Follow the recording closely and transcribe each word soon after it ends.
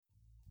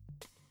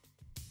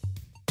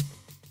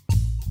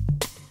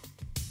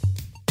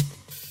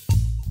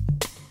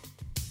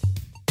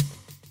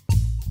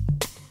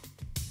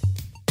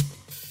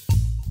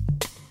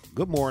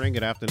Good morning,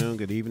 good afternoon,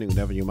 good evening,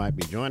 whenever you might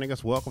be joining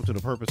us. Welcome to the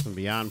Purpose and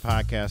Beyond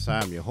podcast.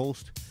 I'm your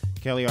host,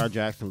 Kelly R.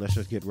 Jackson. Let's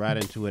just get right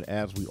into it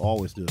as we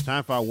always do. It's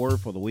time for our word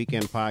for the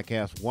weekend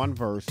podcast. One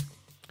verse,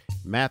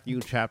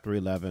 Matthew chapter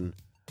 11,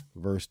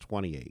 verse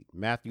 28.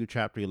 Matthew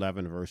chapter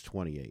 11, verse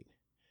 28.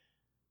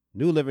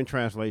 New Living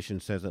Translation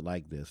says it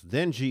like this.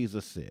 Then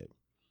Jesus said,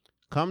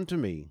 "Come to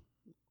me,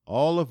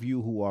 all of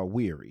you who are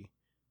weary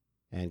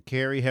and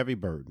carry heavy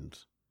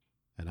burdens,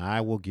 and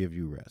I will give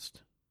you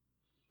rest."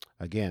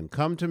 Again,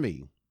 come to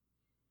me,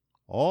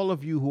 all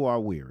of you who are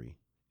weary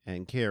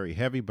and carry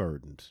heavy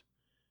burdens,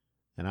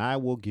 and I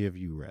will give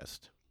you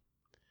rest.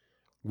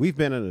 We've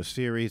been in a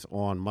series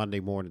on Monday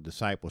Morning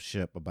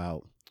Discipleship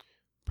about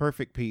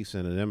perfect peace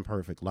in an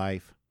imperfect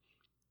life.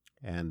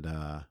 And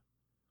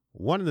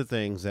one of the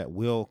things that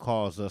will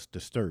cause us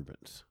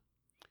disturbance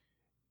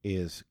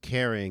is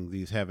carrying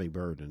these heavy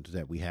burdens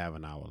that we have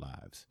in our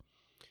lives.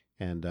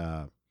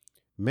 And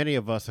many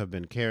of us have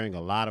been carrying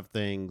a lot of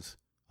things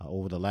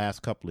over the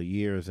last couple of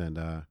years.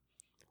 And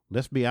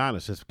let's be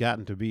honest, it's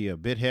gotten to be a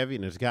bit heavy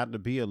and it's gotten to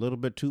be a little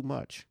bit too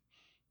much.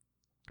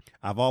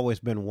 I've always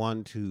been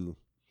one to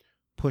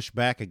push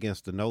back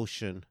against the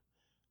notion.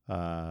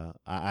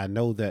 I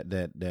know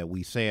that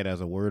we say it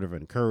as a word of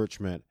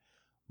encouragement,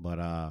 but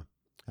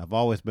I've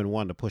always been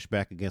one to push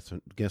back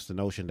against the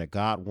notion that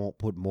God won't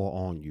put more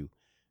on you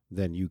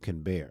than you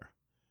can bear.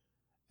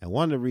 And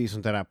one of the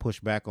reasons that I push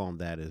back on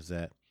that is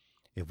that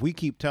if we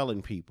keep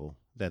telling people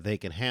that they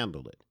can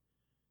handle it,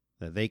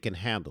 they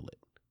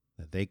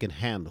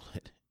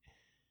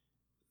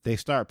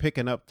start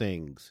picking up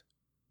things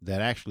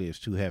that actually is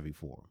too heavy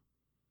for them.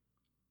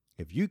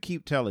 If you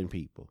keep telling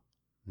people,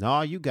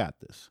 "No, you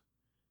got this,"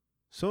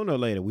 sooner or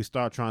later we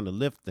start trying to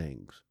lift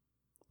things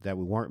that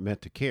we weren't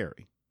meant to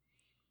carry.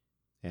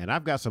 And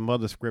I've got some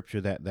other scripture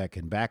that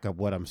can back up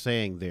what I'm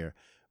saying there,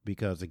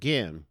 because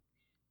again,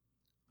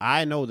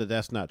 I know that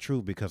that's not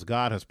true because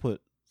God has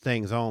put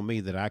things on me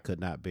that I could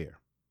not bear.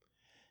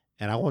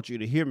 And I want you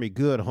to hear me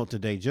good on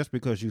today. Just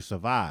because you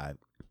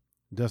survived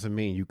doesn't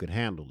mean you can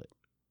handle it.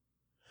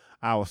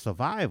 Our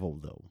survival,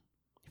 though,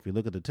 if you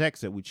look at the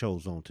text that we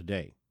chose on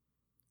today,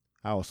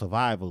 our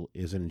survival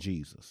is in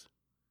Jesus.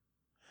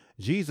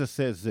 Jesus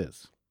says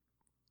this,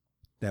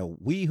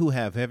 that we who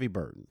have heavy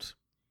burdens,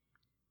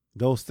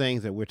 those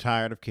things that we're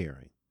tired of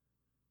carrying,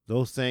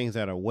 those things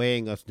that are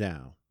weighing us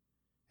down.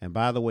 And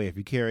by the way, if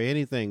you carry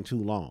anything too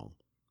long,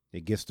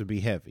 it gets to be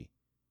heavy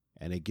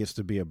and it gets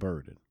to be a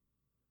burden.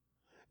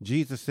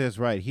 Jesus says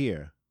right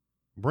here,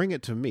 "Bring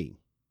it to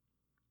me,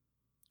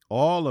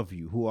 all of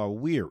you who are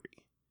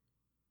weary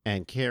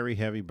and carry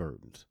heavy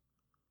burdens,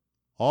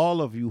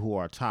 all of you who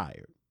are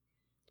tired,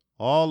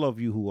 all of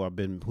you who have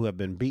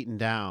been beaten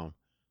down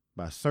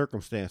by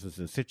circumstances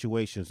and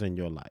situations in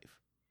your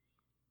life,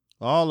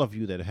 all of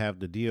you that have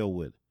to deal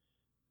with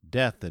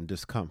death and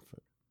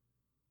discomfort,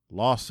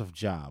 loss of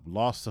job,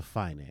 loss of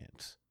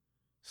finance,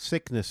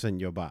 sickness in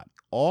your body,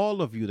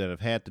 all of you that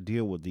have had to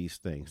deal with these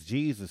things."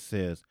 Jesus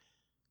says,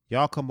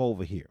 y'all come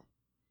over here.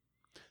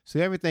 See,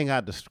 everything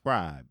I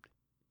described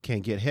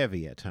can get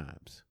heavy at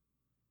times.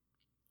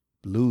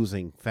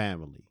 Losing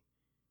family,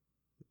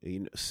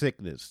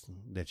 sickness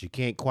that you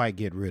can't quite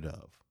get rid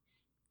of,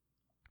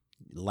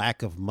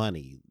 lack of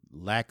money,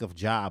 lack of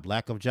job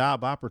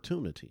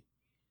opportunity,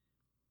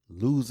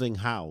 losing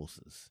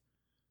houses,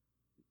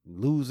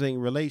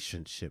 losing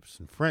relationships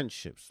and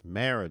friendships,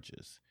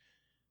 marriages.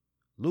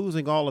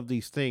 Losing all of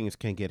these things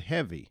can get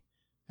heavy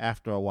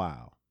after a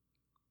while.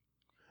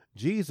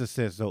 Jesus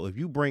says, though, if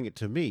you bring it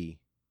to me,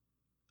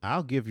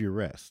 I'll give you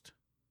rest.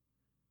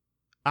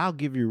 I'll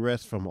give you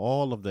rest from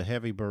all of the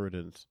heavy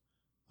burdens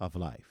of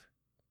life.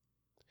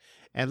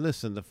 And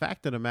listen, the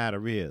fact of the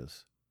matter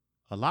is,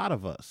 a lot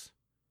of us,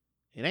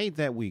 it ain't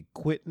that we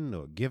quitting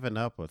or giving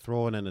up or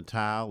throwing in the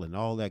towel and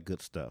all that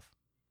good stuff.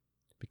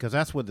 Because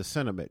that's where the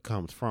sentiment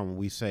comes from when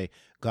we say,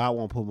 God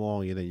won't put more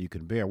on you than you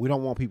can bear. We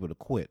don't want people to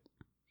quit.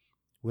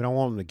 We don't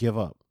want them to give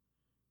up.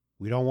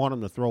 We don't want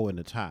them to throw in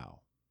the towel.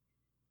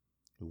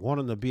 We want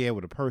them to be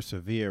able to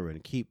persevere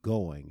and keep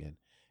going.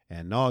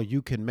 And no,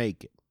 you can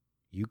make it.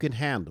 You can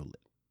handle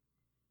it.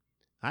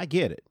 I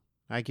get it.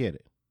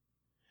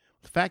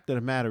 The fact of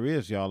the matter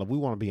is, y'all, if we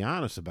want to be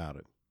honest about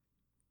it,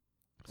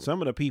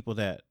 some of the people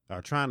that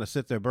are trying to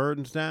sit their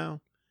burdens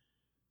down,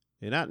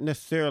 they're not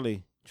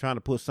necessarily trying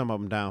to put some of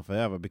them down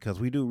forever, because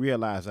we do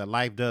realize that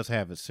life does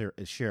have its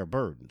share of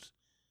burdens.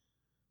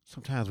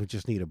 Sometimes we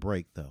just need a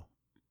break, though.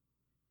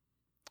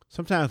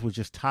 Sometimes we're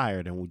just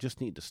tired and we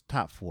just need to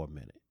stop for a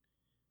minute.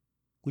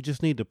 We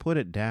just need to put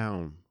it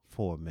down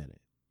for a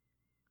minute.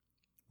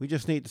 We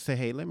just need to say,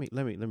 hey, let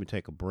me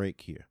take a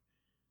break here.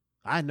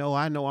 I know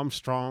I'm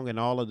strong and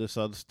all of this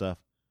other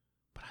stuff,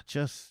 but I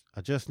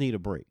just need a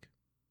break.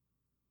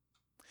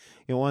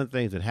 You know, one of the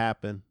things that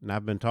happened, and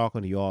I've been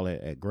talking to you all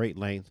at great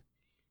length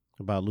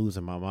about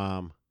losing my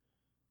mom,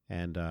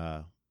 and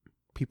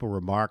people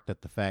remarked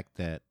at the fact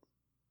that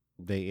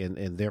they,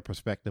 in their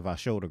perspective, I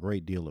showed a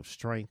great deal of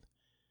strength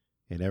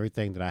in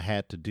everything that I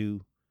had to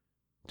do,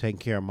 taking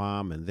care of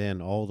mom, and then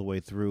all the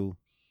way through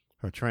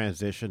her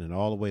transition and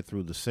all the way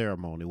through the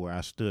ceremony where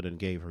I stood and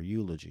gave her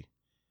eulogy.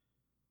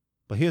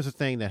 But here's the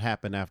thing that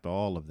happened after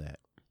all of that.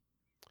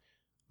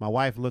 My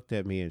wife looked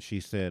at me and she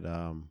said,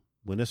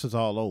 when this is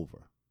all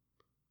over,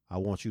 I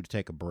want you to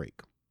take a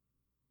break.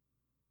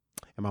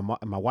 And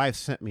my wife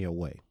sent me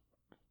away.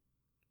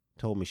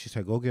 Told me, she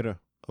said, go get a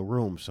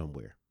room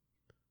somewhere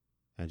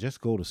and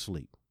just go to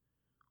sleep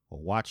or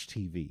watch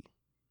TV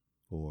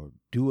or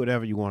do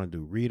whatever you want to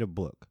do. Read a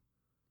book.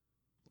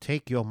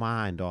 Take your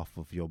mind off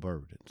of your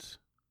burdens.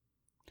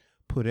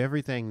 Put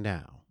everything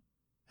down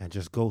and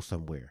just go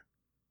somewhere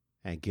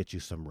and get you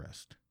some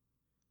rest.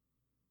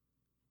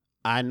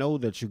 I know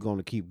that you're going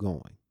to keep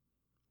going.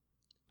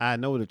 I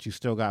know that you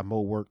still got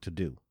more work to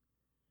do.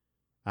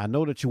 I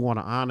know that you want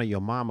to honor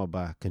your mama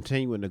by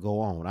continuing to go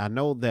on. I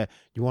know that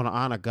you want to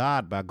honor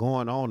God by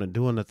going on and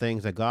doing the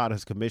things that God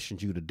has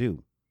commissioned you to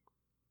do.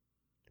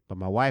 But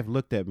my wife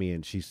looked at me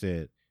and she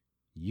said,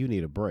 you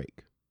need a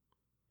break.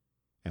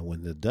 And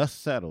when the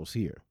dust settles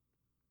here,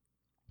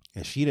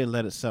 and she didn't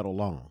let it settle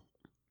long,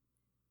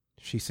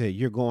 she said,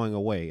 you're going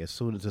away as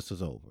soon as this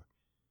is over.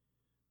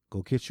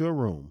 Go get you a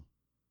room.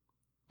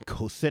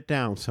 Go sit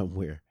down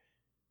somewhere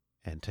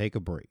and take a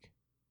break.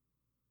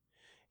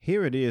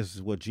 Here it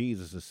is what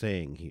Jesus is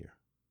saying here.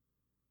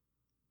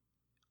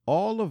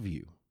 All of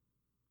you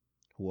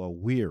who are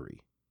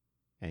weary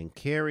and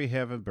carry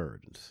heavy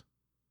burdens,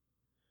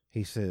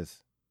 he says,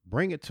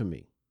 bring it to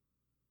me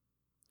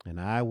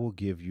and I will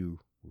give you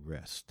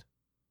rest.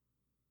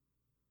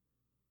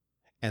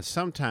 And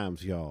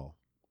sometimes, y'all,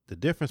 the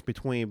difference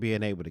between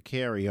being able to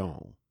carry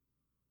on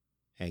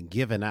and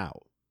giving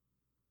out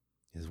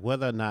is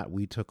whether or not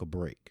we took a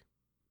break,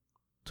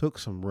 took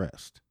some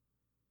rest,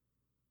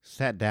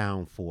 sat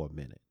down for a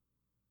minute.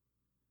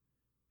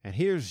 And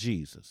here's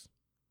Jesus,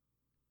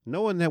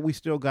 knowing that we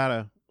still got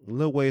a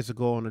little ways to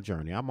go on the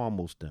journey. I'm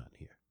almost done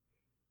here.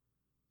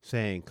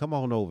 Saying, come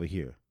on over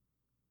here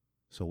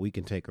so we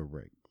can take a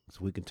break, so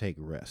we can take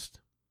rest.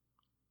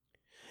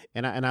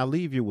 And I'll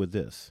leave you with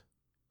this,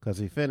 because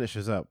he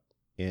finishes up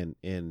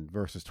in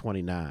verses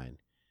 29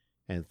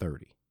 and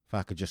 30. If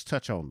I could just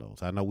touch on those.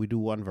 I know we do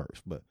one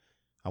verse, but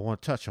I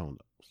want to touch on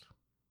those.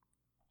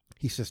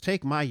 He says,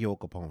 take my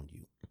yoke upon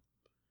you.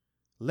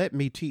 Let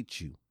me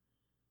teach you,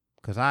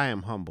 because I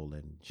am humble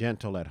and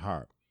gentle at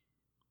heart,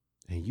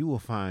 and you will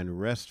find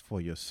rest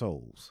for your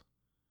souls.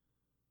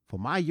 For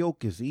my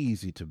yoke is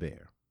easy to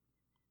bear,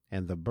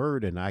 and the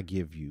burden I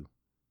give you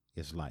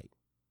is light.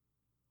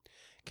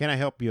 Can I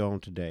help you on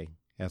today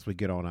as we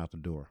get on out the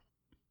door?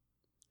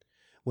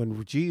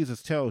 When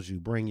Jesus tells you,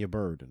 bring your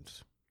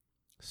burdens,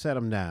 set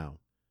them down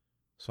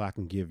so I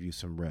can give you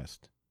some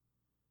rest.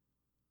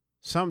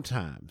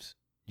 Sometimes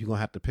you're going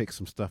to have to pick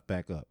some stuff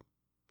back up.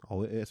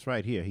 Oh, it's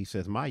right here. He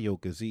says, my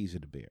yoke is easy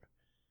to bear,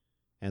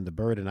 and the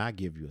burden I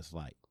give you is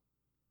light.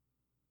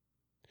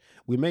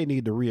 We may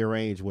need to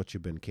rearrange what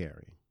you've been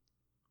carrying.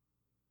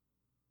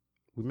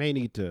 We may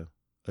need to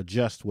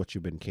adjust what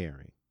you've been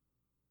carrying.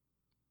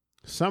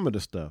 Some of the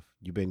stuff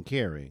you've been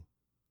carrying,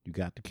 you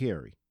got to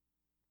carry.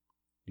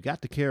 You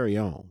got to carry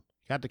on.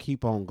 You got to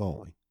keep on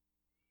going.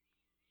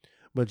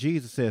 But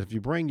Jesus says, if you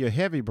bring your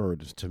heavy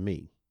burdens to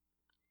me,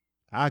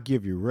 I'll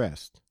give you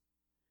rest,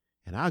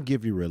 and I'll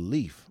give you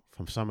relief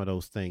from some of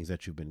those things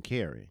that you've been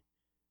carrying.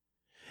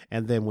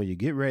 And then when you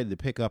get ready to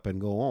pick up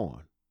and go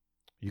on,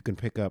 you can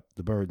pick up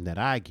the burden that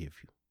I give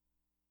you.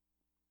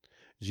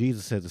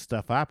 Jesus says the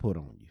stuff I put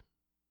on you,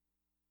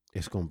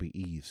 it's going to be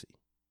easy.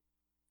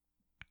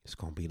 It's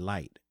going to be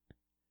light.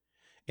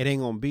 It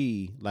ain't going to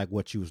be like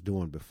what you was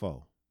doing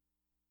before.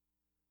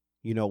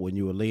 You know, when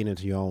you were leaning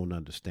to your own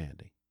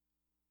understanding.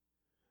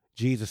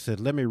 Jesus said,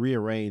 let me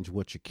rearrange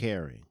what you're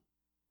carrying.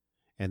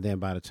 And then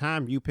by the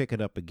time you pick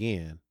it up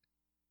again,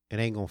 it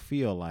ain't going to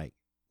feel like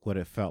what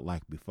it felt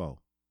like before.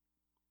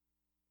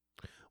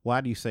 Why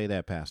do you say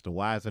that, Pastor?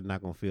 Why is it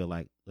not going to feel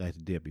like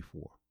it did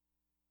before?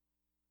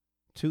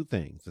 Two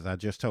things, as I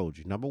just told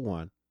you. Number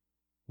one,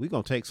 we're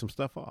going to take some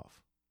stuff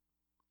off.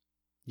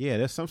 Yeah,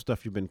 there's some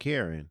stuff you've been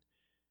carrying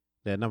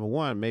that, number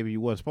one, maybe you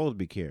wasn't supposed to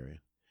be carrying.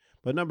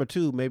 But number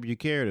two, maybe you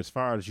carried as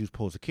far as you're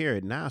supposed to carry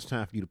it. Now it's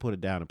time for you to put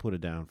it down and put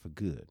it down for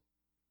good.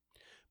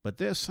 But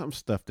there's some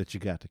stuff that you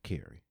got to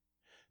carry.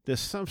 There's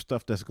some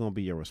stuff that's going to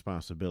be your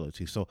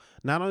responsibility. So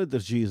not only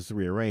does Jesus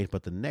rearrange,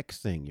 but the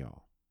next thing,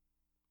 y'all,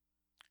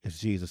 is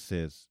Jesus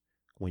says,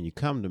 when you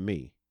come to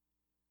me,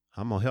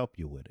 I'm going to help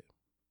you with it.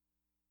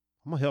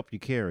 I'm going to help you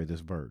carry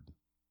this burden.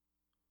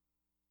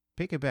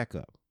 Pick it back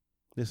up.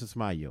 This is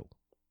my yoke.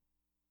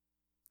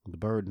 The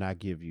burden I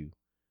give you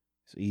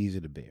is easy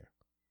to bear.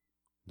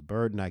 The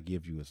burden I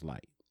give you is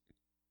light.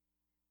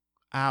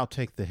 I'll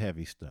take the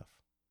heavy stuff.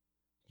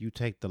 You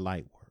take the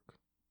light work.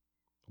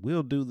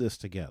 We'll do this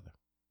together,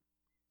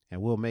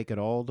 and we'll make it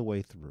all the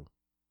way through.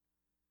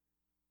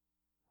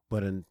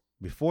 But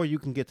before you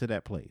can get to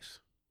that place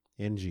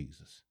in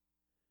Jesus,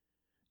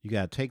 you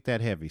got to take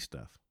that heavy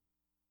stuff.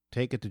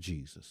 Take it to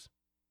Jesus.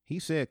 He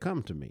said,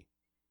 come to me.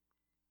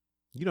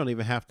 You don't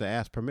even have to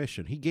ask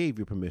permission. He gave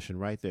you permission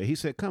right there. He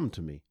said, come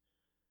to me,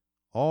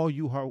 all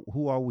you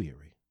who are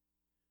weary.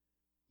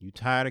 You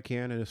tired of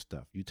carrying this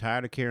stuff. You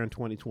tired of carrying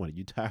 2020.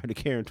 You tired of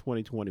carrying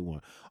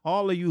 2021.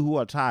 All of you who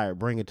are tired,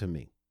 bring it to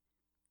me.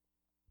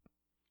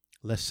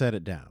 Let's set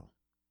it down.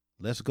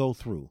 Let's go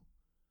through.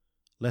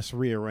 Let's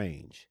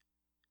rearrange.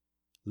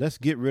 Let's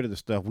get rid of the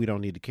stuff we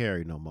don't need to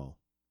carry no more.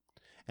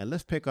 And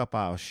let's pick up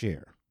our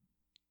share.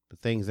 The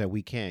things that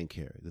we can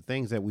carry. The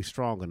things that we're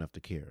strong enough to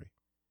carry.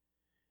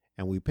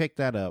 And we pick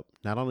that up.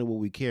 Not only will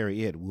we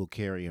carry it, we'll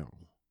carry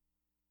on.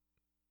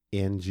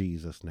 In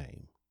Jesus'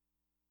 name.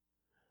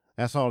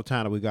 That's all the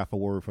time that we got for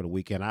Word for the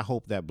Weekend. I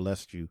hope that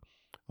blessed you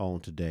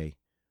on today.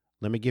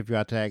 Let me give you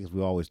our tag as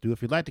we always do.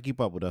 If you'd like to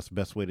keep up with us, the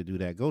best way to do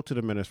that, go to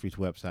the ministry's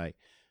website,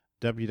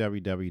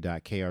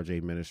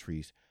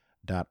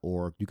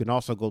 www.krjministries.org. You can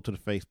also go to the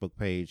Facebook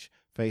page,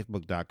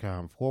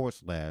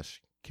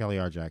 facebook.com/Kelly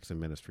R. Jackson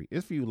Ministry.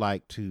 If you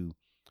like to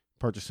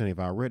purchase any of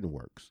our written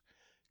works,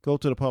 go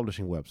to the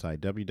publishing website,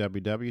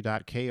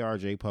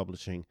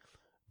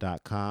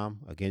 www.krjpublishing.com.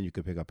 Again, you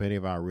can pick up any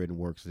of our written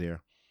works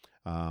there.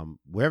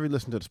 Wherever you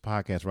listen to this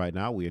podcast right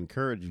now, we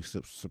encourage you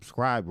to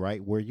subscribe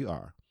right where you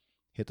are.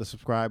 Hit the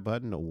subscribe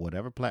button, or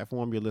whatever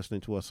platform you're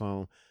listening to us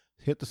on.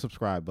 Hit the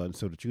subscribe button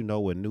so that you know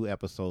when new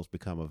episodes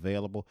become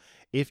available.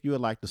 If you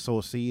would like to sow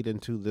a seed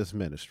into this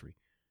ministry,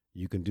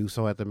 you can do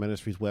so at the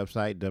ministry's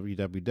website,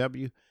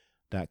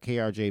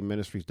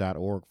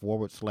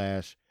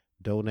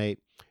 www.krjministries.org/donate.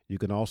 You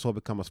can also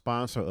become a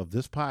sponsor of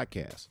this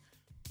podcast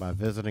by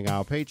visiting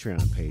our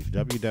Patreon page,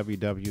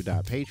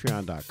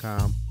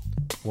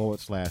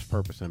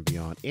 www.patreon.com/purpose and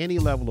beyond. Any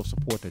level of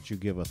support that you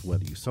give us,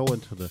 whether you sow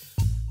into the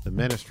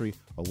ministry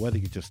or whether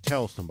you just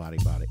tell somebody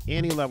about it,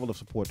 any level of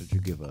support that you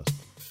give us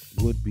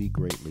would be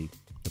greatly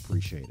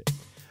appreciated.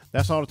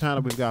 That's all the time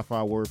that we've got for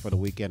our Word for the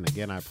Weekend.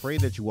 Again, I pray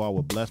that you all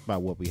were blessed by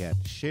what we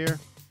had to share.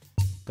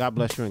 God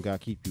bless you and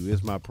God keep you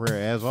is my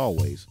prayer as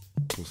always.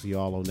 We'll see you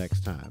all on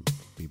next time.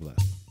 Be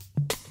blessed.